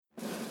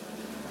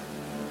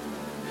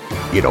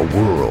In a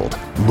world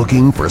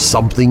looking for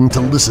something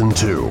to listen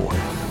to,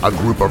 a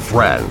group of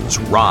friends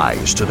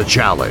rise to the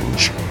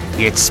challenge.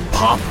 It's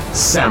Pop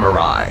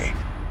Samurai.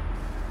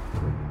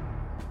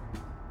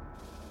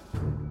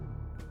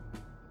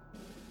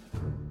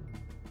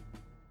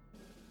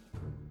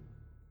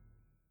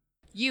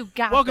 You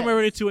got Welcome this.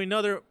 everybody to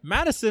another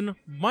Madison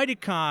Mighty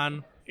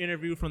Con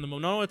interview from the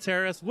Monona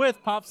Terrace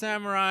with Pop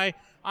Samurai.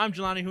 I'm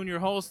Jelani Hoon, your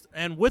host,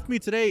 and with me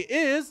today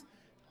is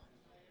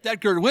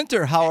Dedgar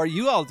Winter, how are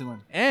you all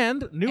doing?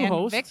 and new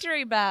host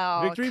Victory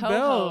Bell, Victory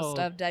co-host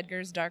Bell. of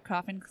Dedgar's Dark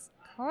Coffin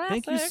Classics.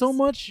 Thank you so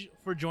much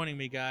for joining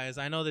me, guys.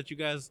 I know that you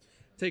guys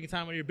taking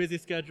time out of your busy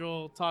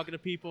schedule, talking to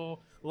people.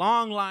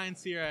 Long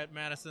lines here at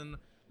Madison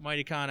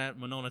Mighty Con at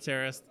Monona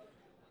Terrace.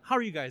 How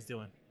are you guys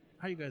doing?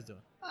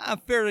 I'm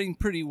faring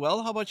pretty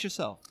well. How about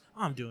yourself?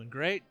 I'm doing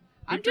great.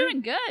 I'm Victor?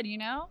 doing good, you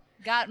know.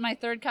 Got my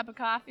third cup of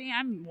coffee.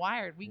 I'm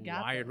wired. We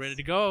got Wired, this. ready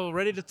to go,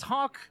 ready to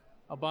talk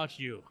about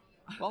you.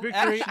 Well,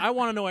 Victory, I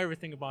want to know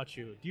everything about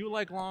you. Do you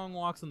like long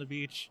walks on the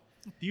beach?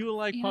 Do you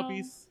like You know,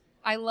 puppies?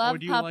 I love Or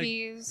do you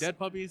puppies. like dead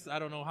puppies? I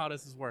don't know how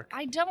this is work.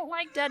 I don't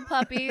like dead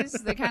puppies.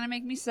 They kind of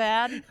make me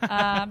sad.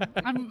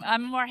 I'm a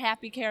more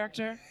happy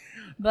character.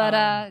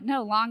 But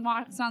no, long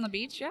walks on the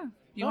beach, yeah.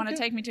 You want to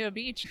Okay. take me to a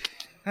beach?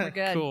 We're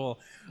good. Cool.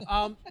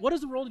 What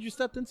is the role that you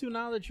stepped into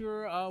now that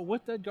you're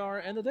with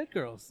Dedgar and the Dead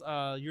Girls?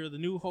 You're the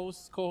new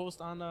co-host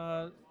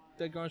on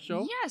Dedgar's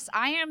show? Yes,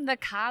 I am the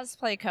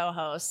cosplay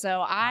co-host.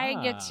 So I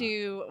get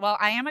to,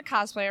 I am a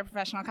cosplayer,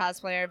 professional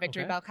cosplayer,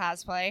 Victory Okay. Bell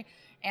Cosplay.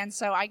 And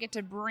so I get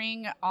to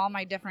bring all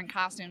my different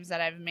costumes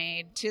that I've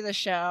made to the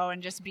show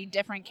and just be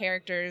different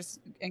characters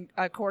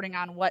according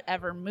on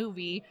whatever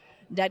movie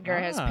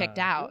Dedgar has picked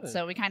out. good.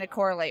 So we kind of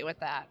correlate with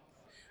that.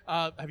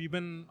 How long have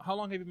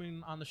you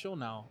been on the show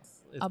now?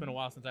 It's been a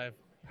while since I've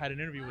had an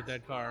interview with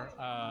Dedgar.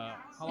 How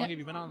long have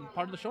you been on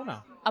part of the show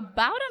now?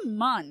 About a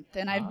month,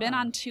 and I've been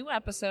on 2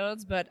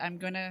 episodes, but I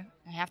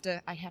have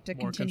to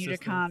More continue to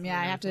consistent come. Yeah,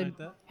 I and have to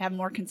everything like have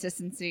more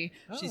consistency.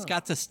 She's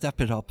got to step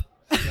it up.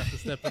 You have to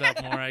step it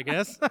up more, I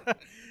guess.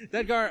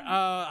 Dedgar,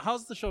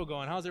 how's the show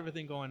going? How's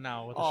everything going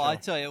now with the show? I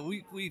tell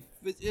you,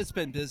 it's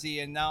been busy,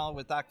 and now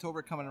with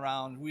October coming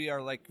around, we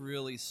are like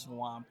really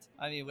swamped.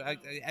 I mean, I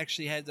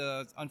actually had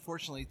to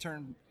unfortunately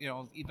turn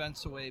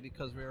events away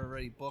because we were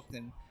already booked,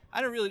 and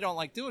I really don't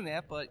like doing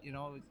that, but it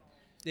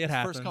it's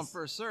happens. first come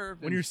first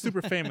serve. When you're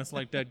super famous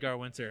like Dedgar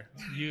Winter,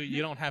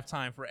 you don't have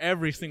time for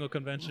every single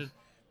convention,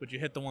 but you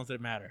hit the ones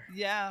that matter.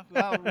 Yeah,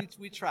 well,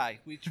 we try.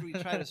 We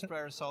try to spread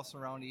ourselves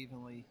around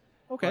evenly.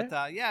 Okay.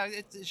 But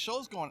the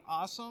show's going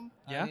awesome.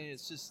 Yeah. I mean,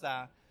 it's just,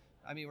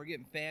 we're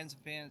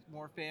getting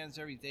more fans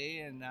every day,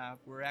 and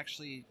we're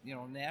actually,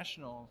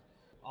 national,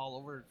 all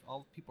over.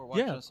 All people are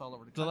watching us all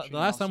over the country. The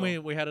last now, time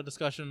so- we had a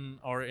discussion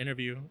or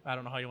interview, I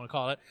don't know how you want to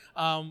call it.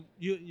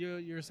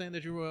 You're saying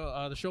that you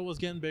were the show was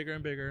getting bigger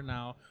and bigger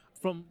now.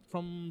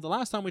 From the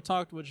last time we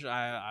talked, which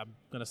I'm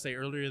gonna say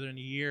earlier than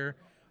a year.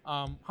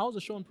 How has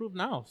the show improved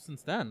now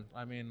since then?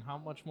 I mean, how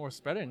much more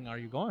spreading are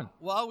you going?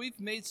 Well, we've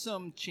made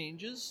some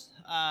changes.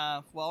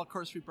 Of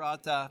course, we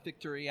brought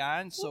Victory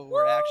on, so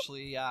we're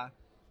actually,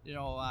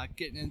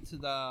 getting into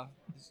the,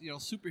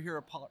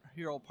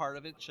 hero part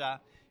of it.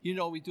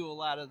 We do a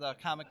lot of the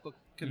comic book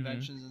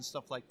conventions and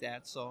stuff like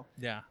that. So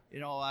Yeah.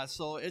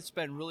 so it's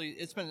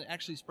been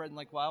actually spreading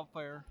like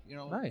wildfire.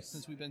 Nice.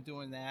 Since we've been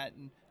doing that,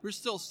 and we're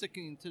still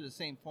sticking to the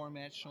same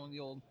format, showing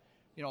the old,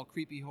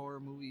 creepy horror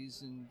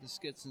movies and the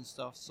skits and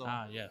stuff. So.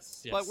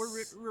 Yes. But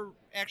we're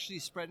actually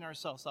spreading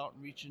ourselves out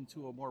and reaching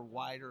to a more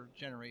wider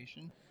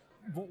generation.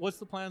 What's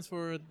the plans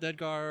for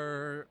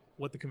Dedgar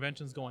with the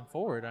conventions going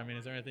forward? I mean,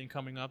 is there anything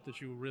coming up that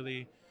you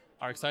really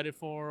are excited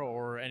for,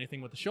 or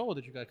anything with the show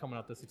that you got coming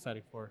up that's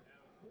exciting for?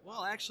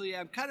 Well, actually,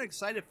 I'm kind of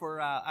excited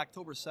for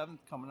October 7th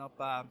coming up.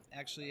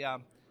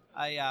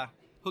 I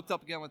hooked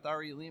up again with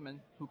Ari Lehman,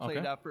 who played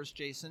Okay. First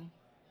Jason,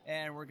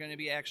 and we're going to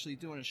be actually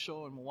doing a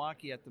show in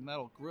Milwaukee at the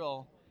Metal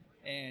Grill,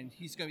 and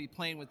he's going to be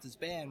playing with his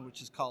band,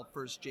 which is called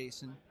First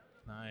Jason.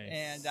 Nice.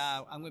 And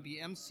I'm going to be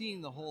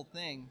emceeing the whole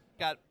thing.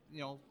 Got,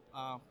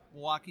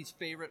 Milwaukee's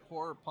favorite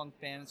horror punk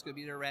band. It's going to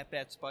be their Rat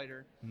Bat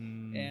Spider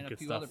and a good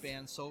few stuff. other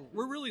bands. So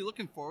we're really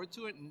looking forward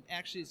to it. And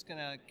actually, it's going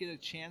to get a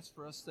chance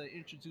for us to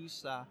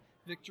introduce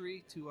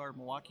Victory to our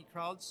Milwaukee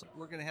crowd. So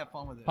we're going to have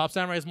fun with it. Pop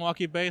Samurai's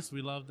Milwaukee based.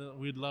 We'd love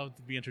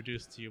to be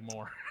introduced to you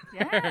more.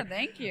 Yeah,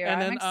 thank you. And I'm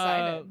then,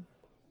 excited.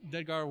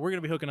 Dedgar, we're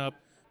gonna be hooking up,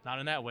 not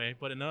in that way,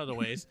 but in other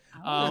ways.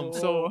 Oh.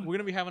 So we're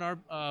gonna be having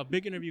our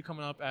big interview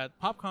coming up at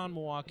PopCon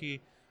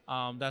Milwaukee.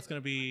 That's gonna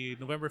be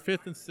November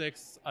 5th and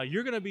 6th.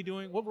 You're gonna be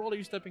doing, what role are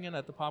you stepping in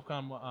at the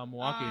PopCon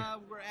Milwaukee?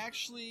 We're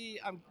actually,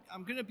 I'm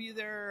going to be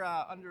there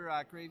under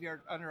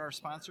our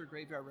sponsor,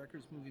 Graveyard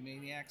Records Movie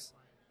Maniacs.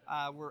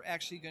 We're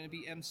actually going to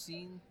be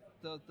emceeing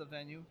the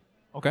venue.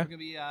 Okay. We're going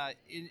to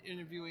be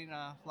interviewing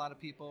a lot of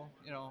people.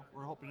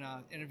 We're hoping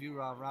to interview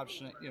Rob,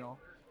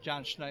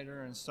 John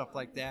Schneider and stuff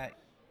like that.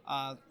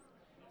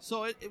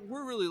 So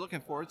we're really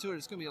looking forward to it.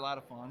 It's going to be a lot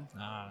of fun.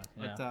 Yeah.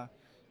 But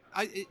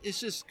it's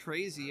just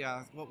crazy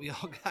what we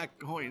all got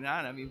going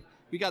on. I mean,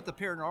 we got the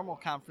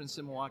Paranormal Conference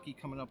in Milwaukee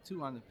coming up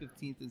too on the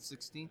 15th and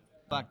 16th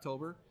of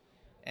October.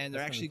 And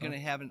they're That's actually gonna going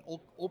be to have an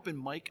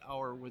open mic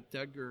hour with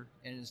Dedgar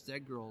and his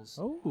Dead Girls.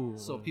 Oh.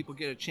 So people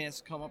get a chance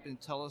to come up and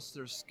tell us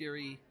their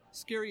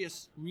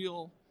scariest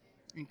real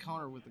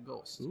encounter with the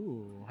ghost.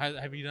 Ooh.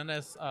 Have you done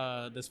this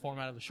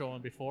format of the show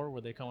before,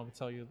 where they come up and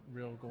tell you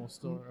real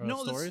ghost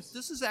No, stories?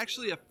 this is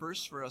actually a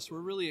first for us. We're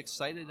really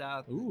excited.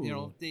 Ooh. You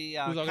know, the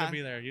Who's all gonna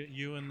be there?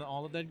 You and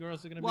all the Dead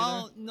Girls are gonna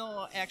well, be there.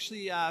 no,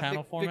 actually,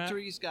 Panel format?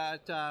 Victory's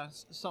got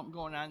something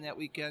going on that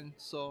weekend.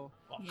 So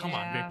Oh, come on,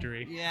 Yeah.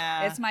 Victory.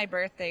 yeah, It's my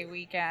birthday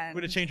weekend. We're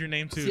gonna change your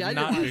name to See, I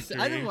not didn't wanna Victory.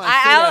 say- I didn't wanna say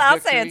that, I'll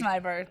say Victory. it's my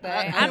birthday.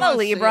 I I'm wanna a say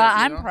Libra. it, you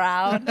I'm know?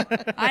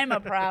 proud. I'm a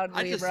proud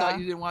I just Libra. thought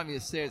you didn't want me to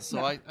say it, so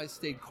No. I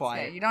stayed Yeah,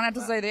 quiet. you don't have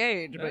to say the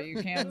age, but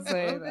you can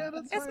say Okay, that.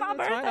 that's It's fine,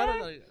 my that's fine. I don't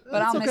birthday. know.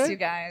 But I'll That's miss okay. you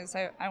guys.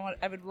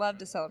 I would love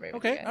to celebrate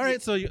with Okay, you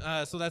guys. all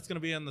right. So that's going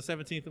to be on the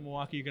 17th in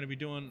Milwaukee. You're going to be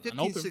doing 15th, an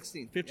open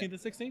 16th. 15th and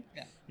 16th.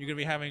 Yeah. You're going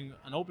to be having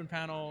an open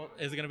panel.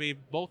 Is it going to be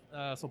both?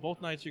 So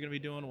both nights you're going to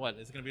be doing what?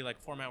 Is it going to be like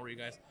a format where you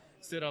guys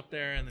sit up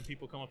there and then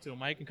people come up to a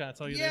mic and kind of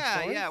tell you their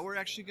stories? Yeah. We're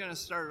actually going to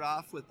start it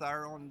off with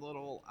our own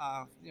little,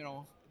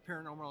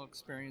 paranormal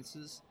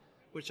experiences,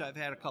 which I've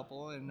had a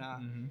couple, and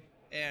Mm-hmm.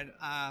 and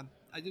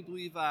I do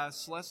believe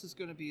Celeste is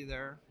going to be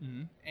there,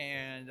 Mm-hmm.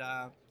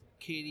 and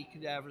Katie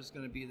Cadaver is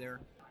going to be there,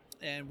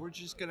 and we're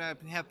just going to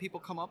have people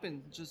come up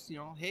and just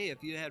hey,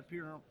 if you had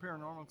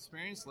paranormal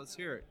experience, let's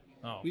hear it.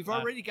 Oh, We've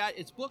already got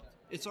it's booked.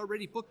 It's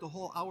already booked. The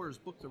whole hour is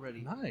booked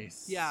already.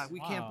 nice. Yeah, we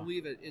can't Wow.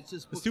 believe it. It's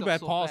just It's booked too up bad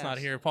so Paul's fast. not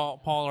here. Paul,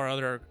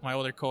 my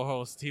other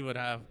co-host,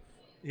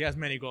 he has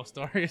many ghost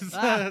stories.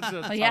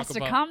 to Oh, he has talk to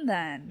about. come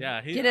then.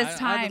 Yeah, Get his I had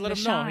time to let to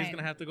him know shine. he's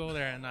gonna have to go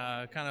there and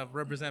kind of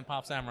represent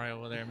Pop Samurai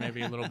over there,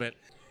 maybe a little bit.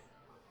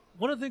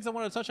 One of the things I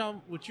want to touch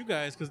on with you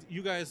guys, because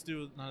you guys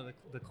do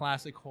the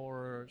classic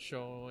horror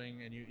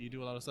showing, and you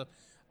do a lot of stuff.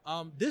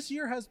 This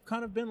year has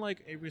kind of been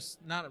like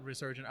not a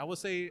resurgent. I would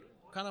say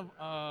kind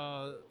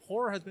of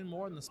horror has been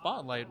more in the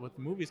spotlight with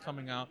movies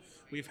coming out.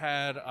 We've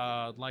had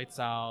Lights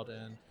Out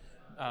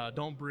and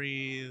Don't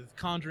Breathe,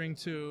 Conjuring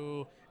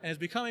 2, and it's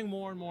becoming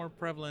more and more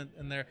prevalent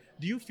in there.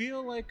 Do you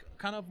feel like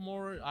kind of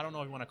more, I don't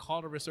know if you want to call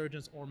it a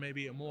resurgence, or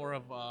maybe more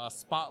of a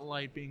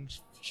spotlight being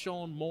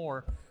shown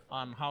more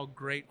on how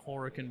great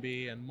horror can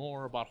be, and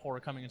more about horror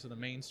coming into the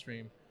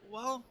mainstream?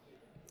 Well,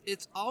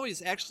 it's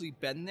always actually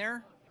been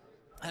there.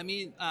 I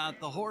mean,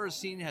 the horror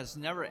scene has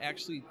never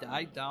actually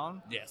died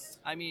down. Yes.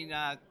 I mean,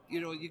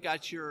 you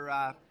got your,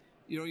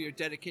 your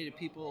dedicated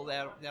people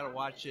that'll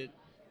watch it.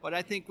 But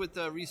I think with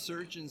the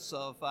resurgence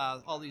of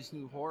all these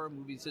new horror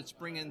movies, it's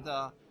bringing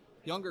the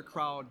younger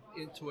crowd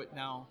into it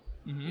now.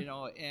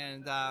 Mhm.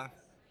 And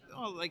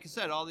like I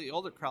said, all the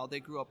older crowd, they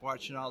grew up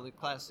watching all the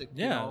classic,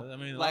 Yeah, I mean, a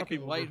lot of black and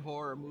people white grew-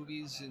 horror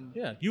movies, and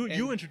Yeah, you and-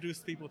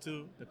 introduced people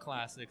to the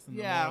classics and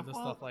Yeah, the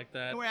well, stuff like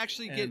that. And we're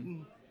actually And-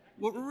 getting.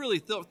 What we're really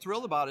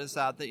thrilled about is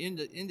the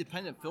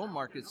independent film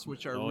markets,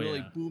 which are Oh, really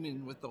yeah.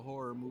 booming with the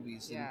horror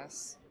movies. And,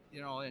 Yes.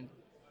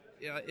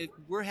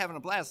 we're having a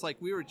blast. Like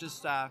we were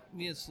just,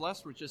 me and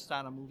Celeste were just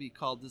on a movie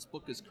called This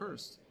Book Is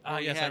Cursed. Ah, where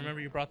we yes, I had-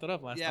 remember you brought that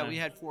up last Yeah, time. we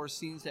had 4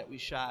 scenes that we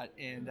shot,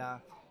 and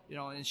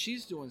and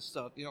she's doing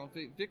stuff.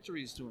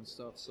 Victory's doing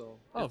stuff. So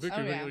Oh, it's-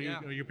 Victor, yeah.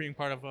 are you being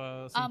part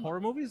of some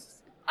horror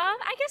movies?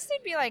 I guess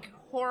they'd be like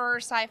horror,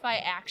 sci-fi,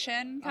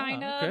 action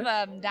kind Ah,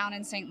 of. okay. Down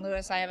in St.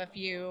 Louis, I have a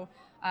few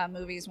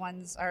movies.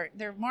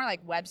 They're more like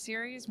web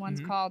series.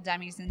 One's Mhm. called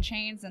Demi's in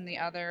Chains, and the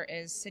other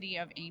is City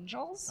of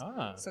Angels.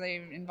 Ah. So they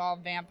involve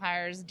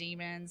vampires,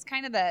 demons,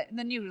 kind of the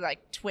new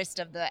like twist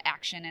of the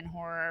action and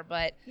horror.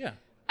 But Yeah.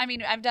 I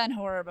mean, I've done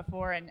horror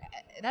before, and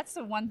that's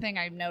the one thing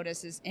I've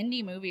noticed is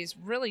indie movies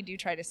really do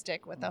try to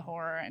stick with the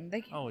horror, and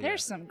Oh, yeah.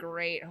 there's some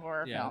great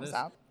horror Yeah, films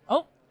there's- out.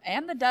 Oh,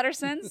 and the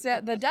Duttersons. Yeah,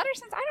 the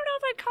Duttersons. I don't know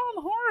if I'd call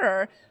them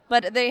horror,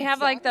 but they have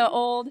like the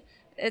old.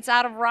 It's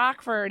out of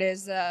Rockford.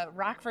 Is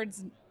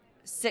Rockford's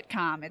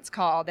sitcom? It's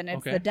called, and it's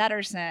Okay. the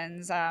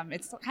Duttersons.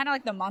 It's kind of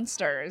like the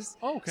Munsters.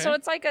 Oh, okay. So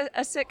it's like a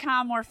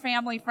sitcom, more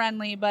family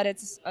friendly, but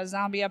it's a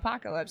zombie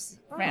apocalypse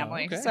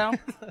family. okay. So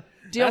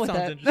deal that with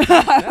sounds it.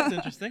 interesting. That's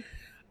interesting.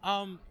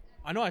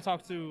 I know I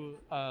talked to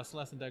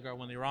Celeste and Dedgar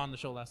when they were on the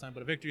show last time,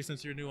 but Victory,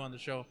 since you're new on the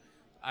show,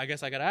 I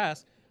guess I gotta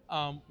ask,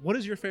 what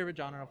is your favorite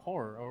genre of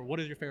horror, or what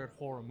is your favorite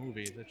horror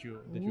movie that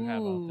you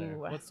have out there?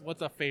 Ooh.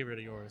 What's a favorite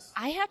of yours?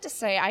 I have to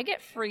say, I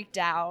get freaked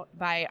out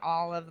by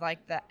all of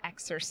like the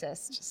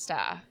Exorcist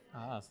stuff.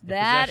 So the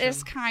That possession.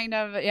 is kind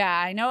of, yeah,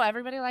 I know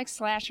everybody likes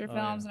slasher Oh,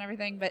 films yeah. and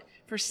everything, but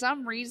for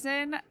some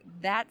reason,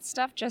 that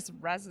stuff just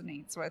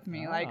resonates with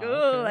me. Ah, Like, okay.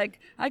 oh, like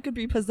I could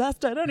be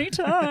possessed at any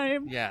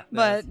time. Yeah,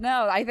 But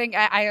no, I think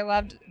I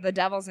loved The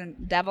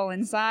Devil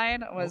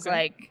Inside was Okay.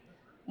 like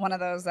one of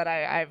those that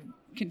I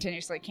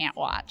continuously can't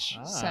watch.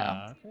 So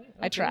okay.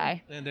 I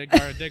try. And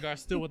Dedgar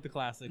still with the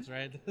classics,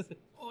 right?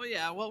 Oh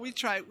yeah, well we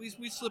tried. We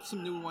slipped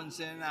some new ones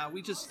in.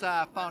 We just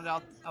found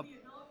out.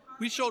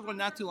 We showed one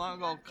not too long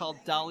ago called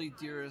Dolly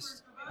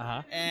Dearest,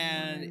 Uh-huh.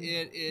 and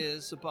it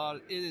is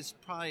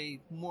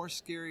probably more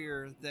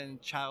scarier than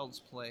Child's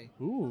Play.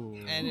 Ooh,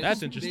 And it's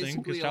that's interesting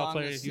basically because Child along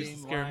Play the used to same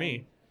scare me.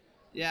 line.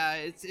 Yeah,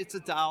 it's a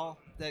doll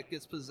that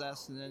gets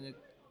possessed, and then it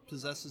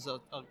possesses a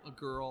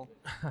girl,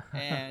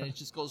 and it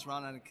just goes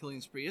around on a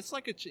killing spree. It's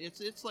like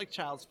it's like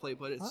Child's Play,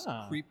 but it's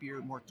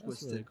creepier, more That's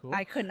twisted. really cool.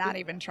 I could not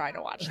even try to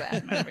watch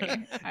that movie.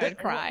 I would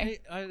cry.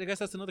 I guess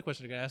that's another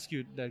question I gotta ask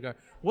you, Deadgar.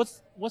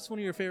 What's one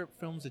of your favorite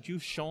films that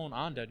you've shown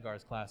on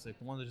Deadgar's Classic?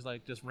 The one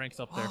that just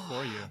ranks up there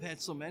for you. I've had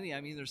so many.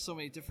 I mean, there's so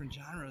many different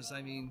genres.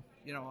 I mean,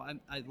 you know,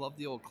 I love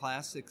the old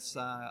classics.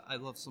 I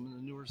love some of the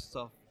newer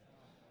stuff.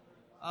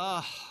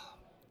 I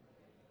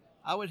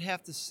would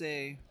have to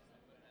say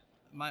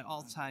my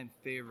all-time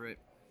favorite.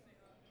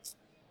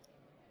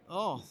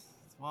 Oh,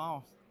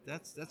 wow,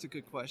 that's a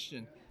good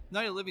question.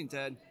 Night of the Living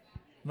Dead.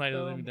 Night of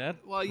the Living Dead?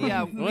 Well,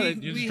 yeah, Well,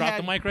 you just dropped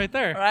had, the mic right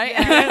there. Right?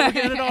 Yeah, we're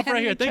getting it off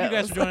right here. Thank you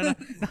guys for joining us.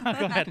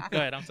 Go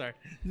ahead. I'm sorry.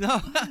 No,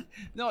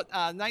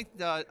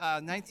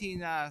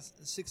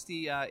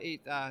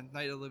 1968 Night of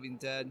the Living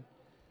Dead.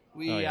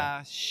 We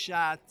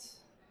shot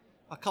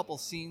a couple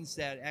scenes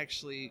that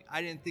actually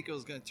I didn't think it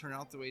was going to turn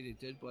out the way they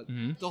did, but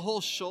the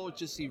whole show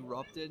just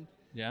erupted.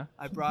 Yeah.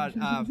 I brought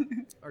our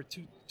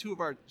two of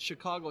our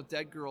Chicago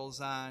Dead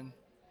girls on.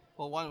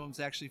 Well, one of them's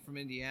actually from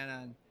Indiana,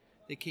 and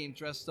they came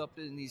dressed up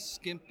in these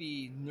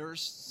skimpy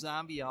nurse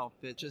zombie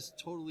outfits, just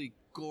totally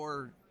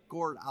gored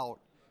out.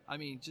 I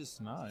mean,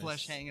 just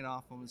flesh hanging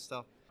off them and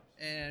stuff.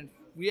 And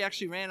we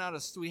actually ran out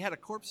of. We had a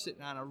corpse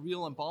sitting on a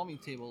real embalming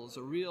table. It was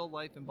a real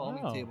life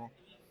embalming table.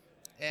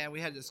 And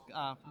we had this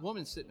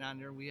woman sitting on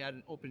there. We had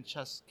an open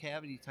chest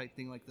cavity type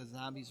thing, like the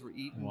zombies were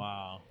eating.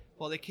 Wow.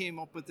 Well, they came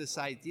up with this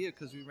idea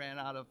because we ran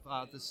out of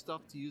the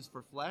stuff to use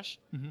for flesh.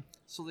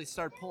 So they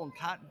started pulling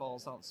cotton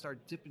balls out and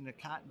started dipping the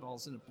cotton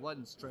balls in the blood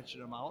and stretching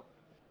them out.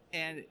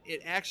 And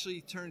it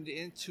actually turned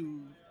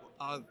into,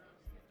 I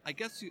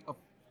guess,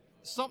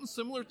 something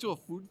similar to a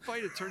food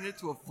fight. It turned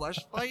into a flesh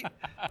fight.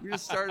 We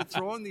just started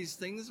throwing these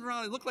things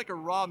around. It looked like a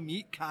raw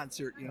meat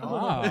concert, you know.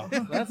 Wow.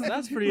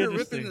 That's pretty we were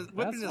interesting. whipping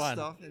That's this fun.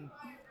 stuff. And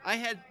I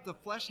had the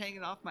flesh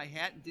hanging off my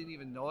hat and didn't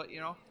even know it,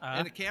 you know.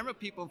 And the camera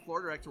people and floor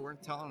director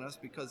weren't telling us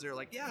because they're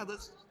like, yeah,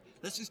 let's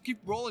just keep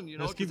rolling, you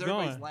know, Let's keep because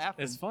everybody's going.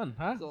 laughing. It's fun,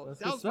 huh? So That's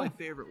that good was my stuff.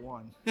 favorite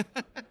one.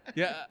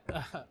 Yeah,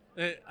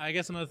 I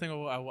guess another thing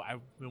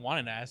I've been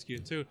wanting to ask you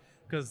too,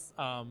 because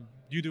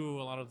you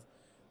do a lot of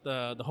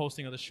the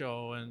hosting of the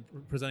show and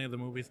presenting of the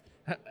movies.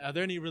 Are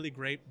there any really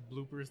great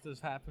bloopers that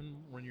happen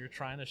when you're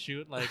trying to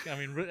shoot? Like, I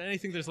mean,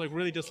 anything that's like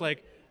really just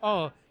like,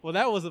 oh, well,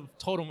 that was a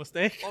total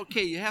mistake.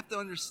 Okay, you have to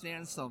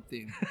understand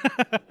something.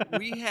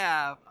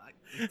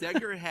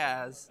 Degger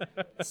has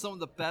some of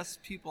the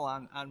best people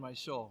on my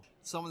show.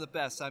 Some of the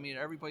best. I mean,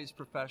 everybody's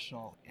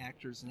professional,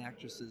 actors and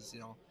actresses,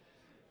 you know.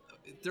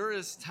 There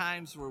is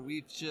times where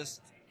we've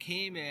just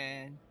came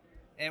in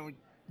and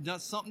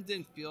something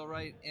didn't feel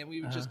right, and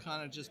we would just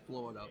kind of just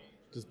blow it up.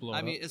 Just blow it I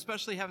up. mean,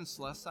 especially having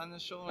Celeste on the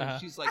show,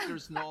 and she's like,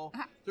 there's no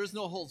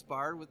holds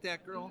barred with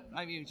that girl.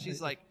 I mean,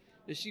 she's like,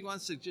 if she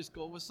wants to just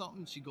go with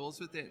something, she goes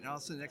with it, and all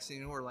of a sudden, next thing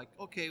you know, we're like,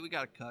 okay, we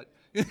got to cut.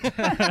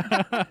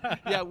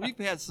 Yeah, we've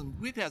had some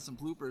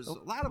bloopers. A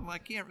lot of them I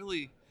can't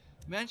really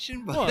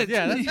mention, but Well,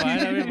 yeah, that's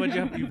fine. I mean, but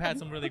you've had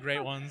some really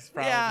great ones,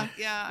 probably.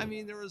 Yeah. I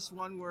mean, there was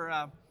one where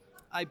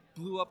I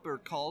blew up her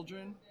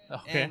cauldron,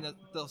 Okay. and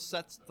our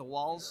set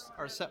walls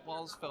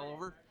fell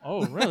over.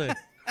 Oh, really?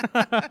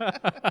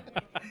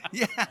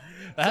 Yeah,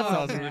 That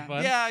sounds really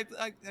fun. Yeah,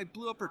 I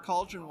blew up her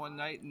cauldron one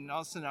night, and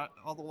all of a sudden,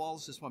 all the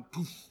walls just went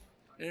poof,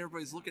 and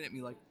everybody's looking at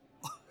me like,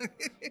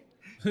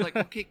 like,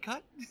 okay,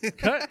 cut.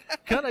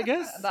 cut, I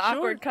guess. The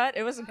awkward cut.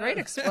 It was a great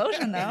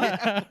explosion, though.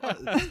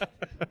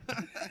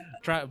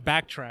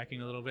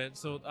 Backtracking a little bit.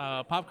 So,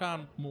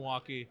 PopCon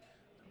Milwaukee.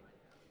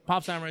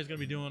 Pop Samurai is going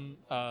to be doing.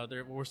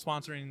 We're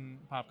sponsoring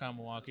PopCon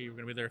Milwaukee. We're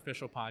going to be their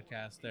official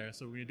podcast there.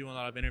 So we're going to be doing a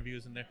lot of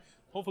interviews in there.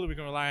 Hopefully, we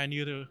can rely on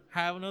you to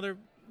have another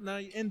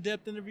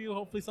in-depth interview.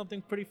 Hopefully,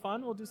 something pretty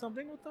fun. We'll do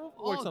something with them.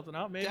 Work something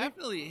out, maybe.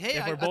 Definitely. Hey,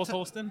 if we're both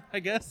hosting, I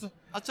guess.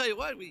 I'll tell you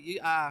what. You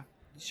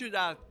should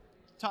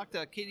talk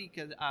to Katie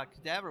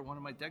Cadaver, one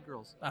of my dead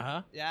girls.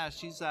 Yeah,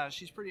 she's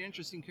pretty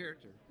interesting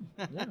character.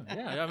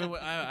 Yeah.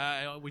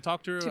 I mean, we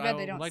talked to her. Too bad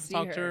they I don't would like to see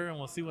talk her. to her, and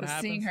we'll see what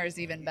happens. Seeing her is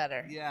even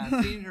better.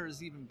 Yeah, seeing her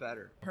is even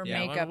better. Her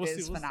Yeah, makeup we'll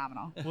is see-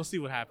 phenomenal. We'll see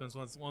what happens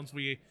once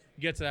we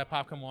get to that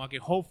PopCon Milwaukee.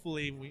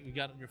 Hopefully, we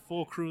got your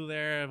full crew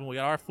there, and we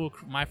got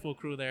my full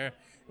crew there,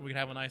 and we can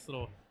have a nice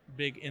little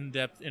big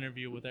in-depth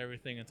interview with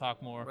everything and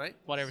talk more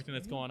about everything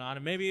that's going on,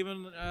 and maybe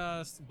even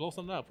blow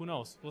something up. Who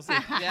knows? We'll see.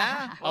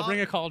 Yeah, I'll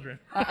bring a cauldron.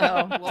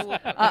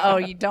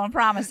 You don't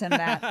promise him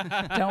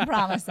that. Don't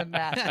promise him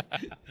that.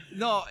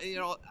 No, you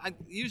know,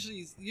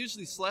 usually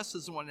Celeste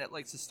is the one that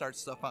likes to start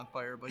stuff on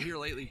fire, but here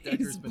lately,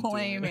 Degger's been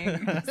blaming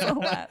doing it.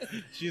 Celeste.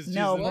 She's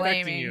No affecting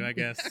blaming. you, I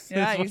guess. Yeah,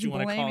 That's what he's you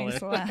want to call blaming it.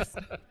 Celeste.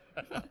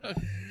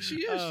 She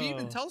is. She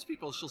even Oh. tells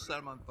people she'll set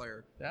them on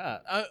fire. Yeah.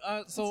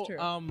 So, That's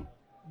true.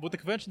 with the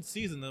convention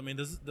season, I mean,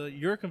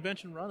 your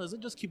convention run, does it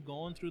just keep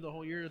going through the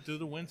whole year, through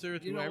the winter,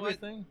 through know what?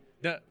 everything?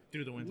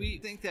 Through the winter. We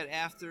think that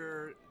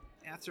after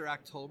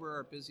October,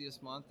 our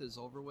busiest month, is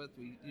over with,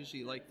 we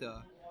usually like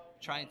to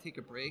try and take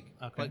a break.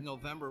 Okay. But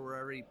November,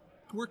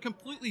 we're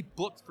completely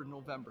booked for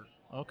November.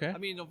 Okay. I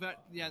mean,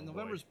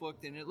 November's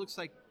booked, and it looks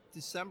like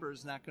December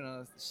is not going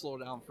to slow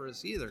down for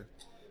us either.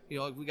 You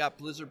know, we got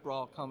Blizzard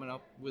Brawl coming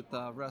up with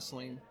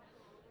wrestling.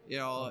 You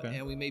know, Okay.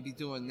 and we may be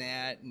doing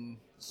that and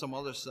some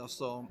other stuff.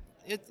 So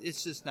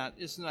it's just not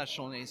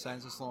showing any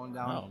signs of slowing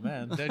down. Oh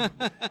man,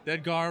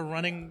 Deadgar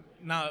running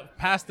now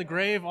past the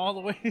grave all the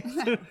way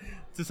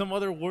to some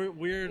other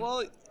weird.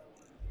 Well,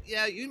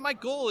 yeah. My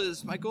goal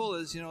is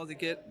to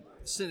get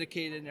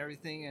syndicated and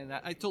everything. And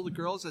I told the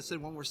girls, I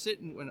said,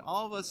 when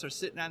all of us are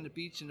sitting on the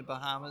beach in the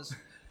Bahamas,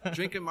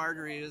 drinking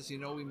margaritas,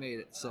 we made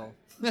it. So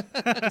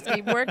Just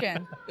keep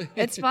working.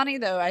 It's funny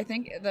though. I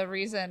think the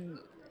reason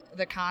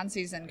the con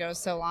season goes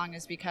so long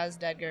is because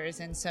Deadgar is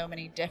in so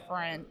many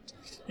different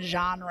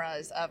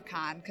genres of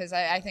con. Because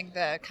I think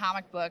the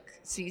comic book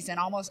season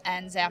almost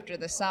ends after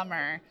the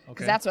summer,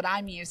 because that's what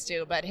I'm used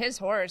to. But his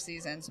horror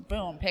seasons,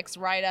 boom, picks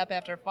right up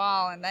after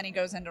fall, and then he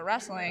goes into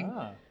wrestling.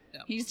 Ah,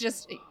 He's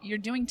just, you're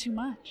doing too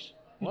much.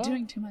 You're Well,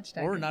 doing too much,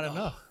 Deadgar. or not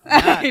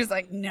enough. He's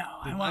like, no,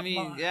 I want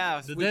more.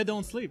 yeah. The dead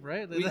don't sleep,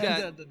 right? we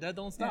got- The dead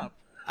don't stop.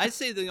 I'd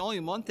say the only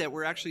month that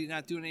we're actually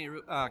not doing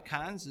any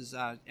cons is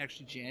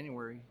actually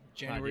January.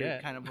 January,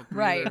 yet. kind of a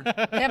Right.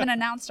 breather. We haven't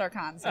announced our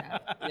cons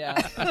yet.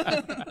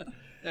 Yeah.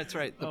 That's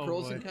right. The Oh,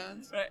 pros boy. and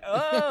cons. Right.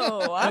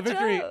 Oh, watch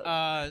Victory.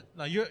 out.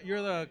 Now you're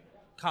the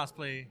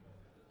cosplay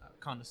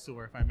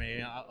connoisseur, if I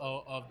may,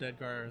 of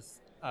Deadgar's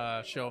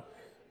show.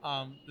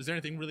 Is there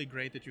anything really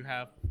great that you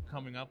have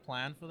coming up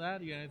planned for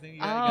that? You got anything? You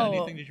got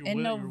anything that you're in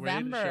ready to show?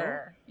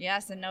 November.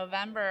 Yes, in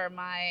November,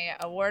 my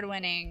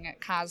award-winning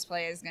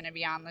cosplay is going to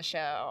be on the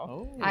show.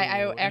 Oh,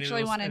 I any actually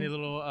little, wanted. any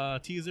little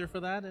teaser for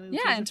that? Any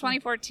Yeah, in teaser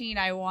for- 2014,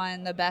 I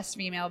won the best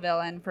female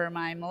villain for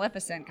my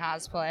Maleficent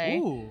cosplay.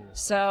 Ooh.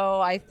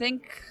 So I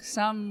think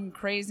some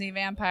crazy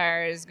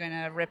vampire is going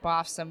to rip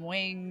off some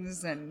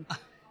wings and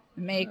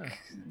make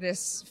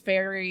this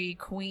fairy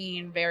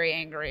queen very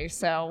angry.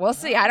 So we'll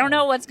see. I don't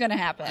know what's going to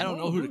happen. I don't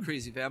know who the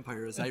crazy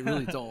vampire is. I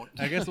really don't.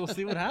 I guess we'll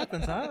see what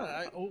happens,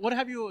 huh? What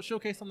have you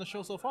showcased on the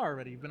show so far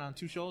already? You've been on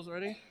 2 shows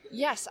already?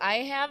 Yes, I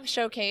have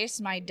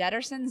showcased my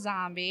Deaderson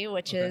zombie,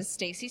 which is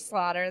Stacy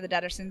Slaughter. The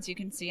Deadersons you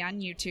can see on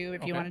YouTube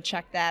if you Okay. want to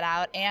check that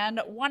out. And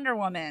Wonder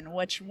Woman,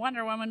 which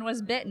Wonder Woman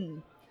was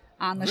bitten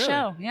on the Really?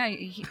 show. Yeah,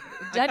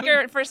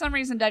 Deadgar, for some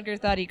reason, Deadgar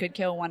thought he could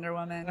kill Wonder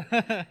Woman.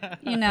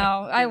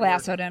 I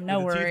lassoed him. No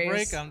Did the teeth worries.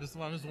 break? I'm just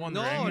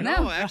wondering.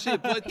 No. Actually, the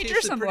blood He drew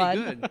tasted some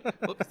pretty blood. good.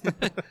 Whoops.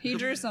 He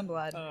drew some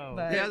blood. Oh,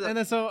 but Yeah, and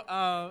then so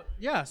I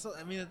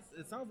mean,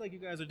 it sounds like you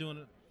guys are doing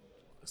it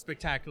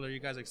spectacular.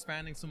 You guys are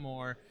expanding some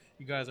more.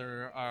 You guys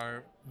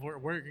are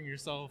working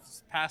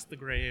yourselves past the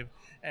grave,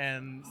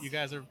 and you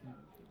guys are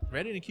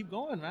ready to keep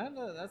going, man.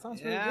 That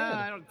sounds really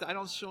Yeah, I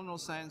don't show no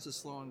signs of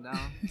slowing down.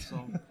 So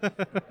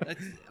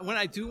when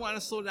I do want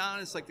to slow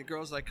down, it's like the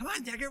girls are like, "Come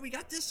on, Deadgar, we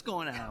got this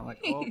going on." I'm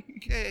like,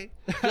 "Okay,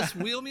 just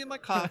wheel me in my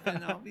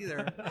coffin, I'll be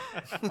there."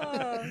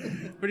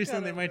 good. Pretty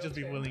soon they might just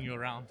be wheeling you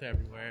around to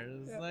everywhere.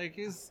 It's like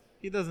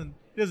he doesn't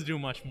do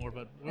much more,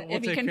 but we'll if take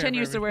he care of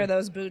continues to wear everything.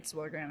 those boots,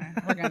 we're gonna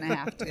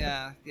have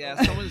to. Yeah,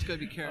 someone's gonna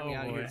be carrying me Oh,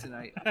 out of here boy.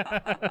 tonight.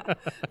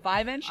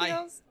 5-inch I-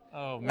 heels.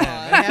 Oh man,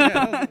 I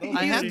have to- Those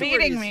I He's have to wear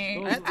beating these-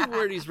 me. I have to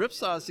wear these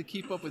ripsaws to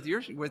keep up with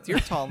your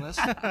tallness.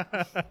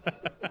 I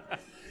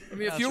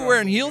mean, if That's you're right.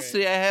 wearing heels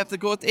today, I have to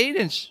go with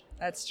 8-inch.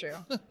 That's true.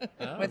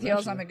 Oh, With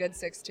heels, I'm a good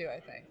 6'2", I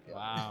think.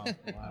 Wow.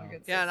 I'm a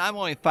good Yeah, and I'm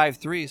only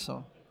 5'3",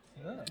 so.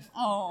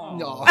 Oh.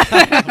 No.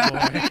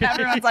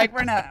 Everyone's like,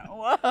 we're not.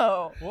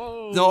 Whoa.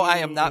 Whoa. No, I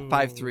am not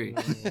 5'3".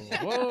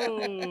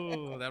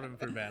 Whoa, that would be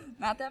pretty bad.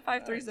 Not that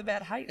 5'3" is a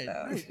bad height,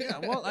 though. Yeah,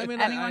 well, I mean,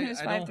 Anyone I,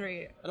 who's I don't-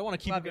 5'3", I don't want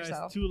to keep love you guys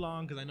yourself. too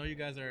long because I know you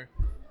guys are,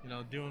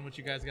 doing what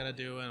you guys got to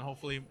do, and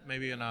hopefully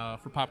maybe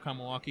for PopCon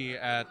Milwaukee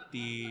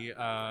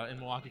in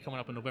Milwaukee coming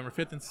up on November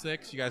 5th and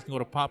 6th. You guys can go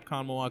to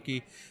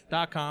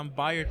popconmilwaukee.com,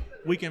 buy your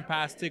weekend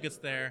pass tickets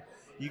there.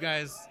 You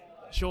guys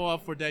show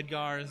up for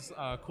Deadgar's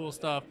cool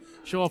stuff,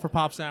 show up for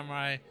Pop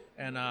Samurai,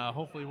 and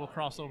hopefully we'll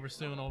cross over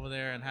soon over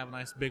there and have a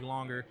nice big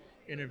longer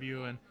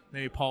interview, and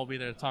maybe Paul will be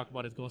there to talk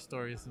about his ghost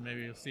stories, and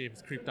maybe we'll see if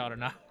he's creeped out or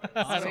not.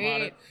 About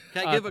it.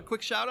 Can I give a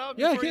quick shout out?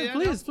 Yeah, before you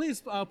end?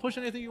 please push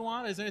anything you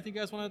want. Is there anything you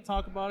guys want to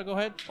talk about? Go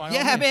ahead. By all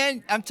Yeah, means.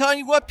 man. I'm telling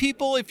you what,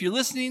 people, if you're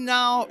listening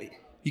now,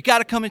 you got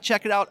to come and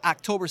check it out.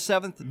 October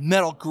 7th,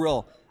 Metal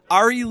Grill.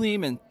 Ari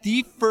Lehman,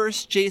 the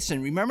first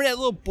Jason. Remember that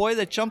little boy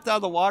that jumped out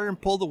of the water and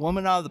pulled the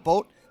woman out of the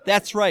boat?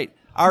 That's right.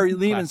 Ari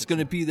Lehman's going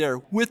to be there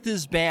with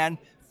his band,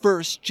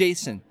 First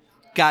Jason.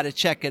 Got to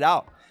check it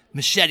out.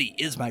 Machete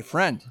is my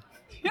friend.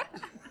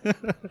 It's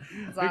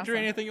Victory, awesome.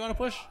 anything you want to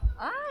push?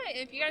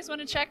 If you guys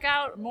want to check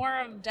out more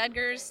of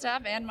Deadgar's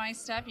stuff and my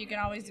stuff, you can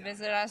always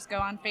visit us. Go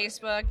on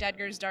Facebook,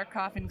 Deadgar's Dark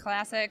Coffin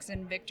Classics,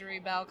 and Victory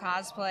Bell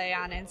Cosplay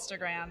on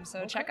Instagram.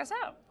 So check us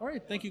out. All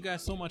right. Thank you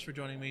guys so much for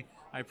joining me.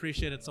 I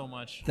appreciate it so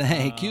much.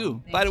 Thank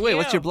you. By the thank way, you.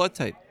 what's your blood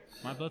type?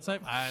 My blood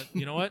type?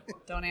 You know what?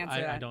 Don't answer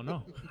I that. don't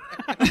know.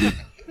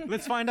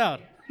 Let's find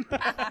out.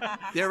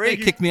 They already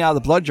kicked me out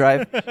of the blood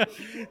drive.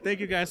 Thank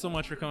you guys so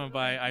much for coming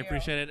by. I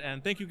appreciate it.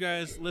 And thank you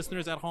guys,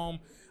 listeners at home.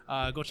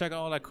 Go check out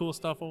all that cool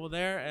stuff over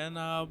there,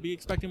 and be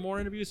expecting more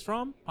interviews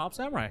from Pop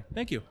Samurai.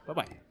 Thank you.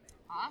 Bye-bye.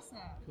 Awesome.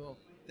 Cool.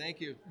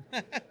 Thank you.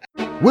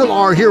 Will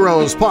Our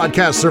Heroes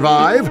podcast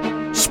survive?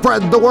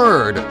 Spread the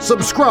word,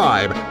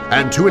 subscribe,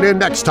 and tune in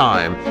next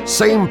time.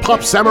 Same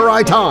Pop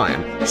Samurai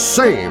time,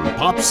 same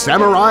Pop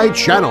Samurai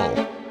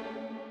channel.